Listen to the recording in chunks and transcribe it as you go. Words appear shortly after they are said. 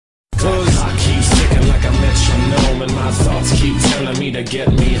home, and my thoughts keep telling me to get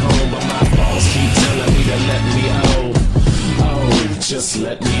me home, but my balls keep telling me to let me just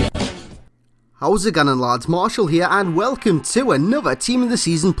let me. How's it going, lads? Marshall here, and welcome to another Team of the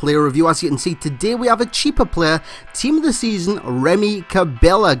Season player review. As you can see, today we have a cheaper player, Team of the Season, Remy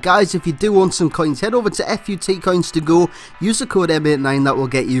Cabella. Guys, if you do want some coins, head over to FUT Coins to go, use the code M89, that will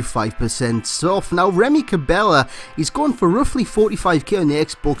get you 5% off. Now, Remy Cabella, he's going for roughly 45k on the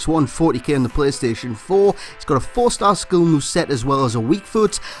Xbox One, 40k on the PlayStation 4. He's got a 4-star skill move set as well as a weak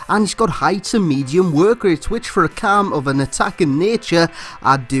foot, and he's got high to medium work rates, which for a cam of an attacking nature,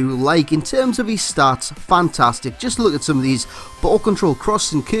 I do like. In terms of his stats, fantastic. Just look at some of these: ball control,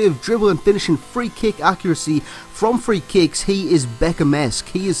 cross and curve, dribble and finishing, free kick accuracy. From free kicks, he is Beckham-esque.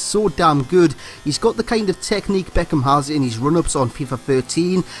 He is so damn good. He's got the kind of technique Beckham has in his run-ups on FIFA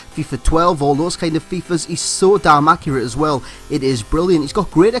 13, FIFA 12, all those kind of FIFAs. He's so damn accurate as well. It is brilliant. He's got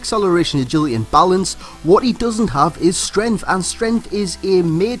great acceleration, agility and balance. What he doesn't have is strength, and strength is a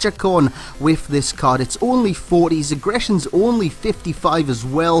major con with this card. It's only 40, his aggression's only 55 as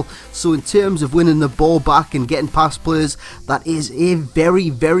well. So in terms of winning the ball back and getting past players, that is a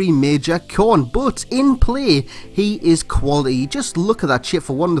very, very major con. But in play, he is quality. Just look at that chip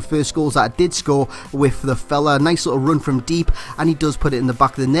for one of the first goals that I did score with the fella. Nice little run from deep, and he does put it in the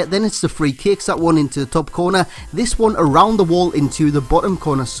back of the net. Then it's the free kicks, that one into the top corner, this one around the wall into the bottom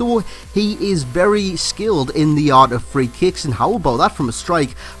corner. So he is very skilled in the art of free kicks. And how about that from a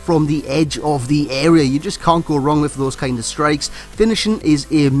strike from the edge of the area? You just can't go wrong with those kind of strikes. Finishing is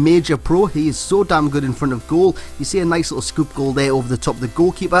a major pro. He is so damn good in front of goal. You see a nice little scoop goal there over the top of the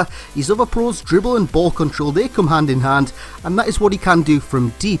goalkeeper. His other pros, dribble and ball control, they come hand in hand, and that is what he can do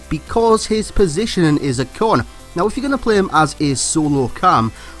from deep because his positioning is a con. Now, if you're going to play him as a solo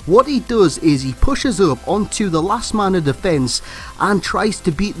cam, what he does is he pushes up onto the last man of defence and tries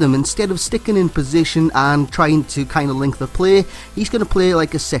to beat them. Instead of sticking in position and trying to kind of link the play, he's going to play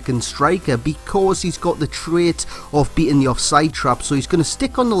like a second striker because he's got the trait of beating the offside trap. So he's going to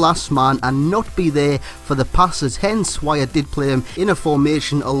stick on the last man and not be there for the passes, hence why I did play him in a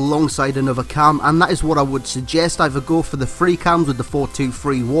formation alongside another cam, and that is what I would suggest. Either go for the free cams with the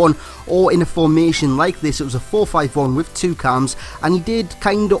 4-2-3-1, or in a formation like this, it was a 4-5-1 with two cams, and he did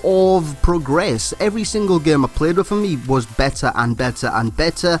kind of progress. Every single game I played with him, he was better and better and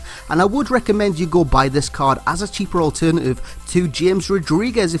better, and I would recommend you go buy this card as a cheaper alternative to James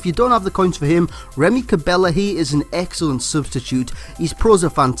Rodríguez. If you don't have the coins for him, Remy Cabella, he is an excellent substitute. His pros are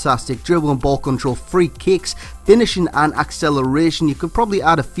fantastic: dribble and ball control, free kicks, finishing and acceleration. You could probably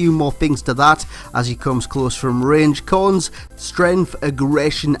add a few more things to that as he comes close from range. Cons: strength,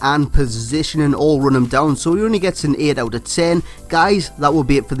 aggression and positioning, all run him down, so he only gets an 8 out of 10. Guys, that will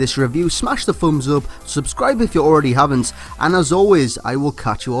be it for this review. Smash the thumbs up, subscribe if you already haven't, and as always, I will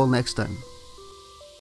catch you all next time.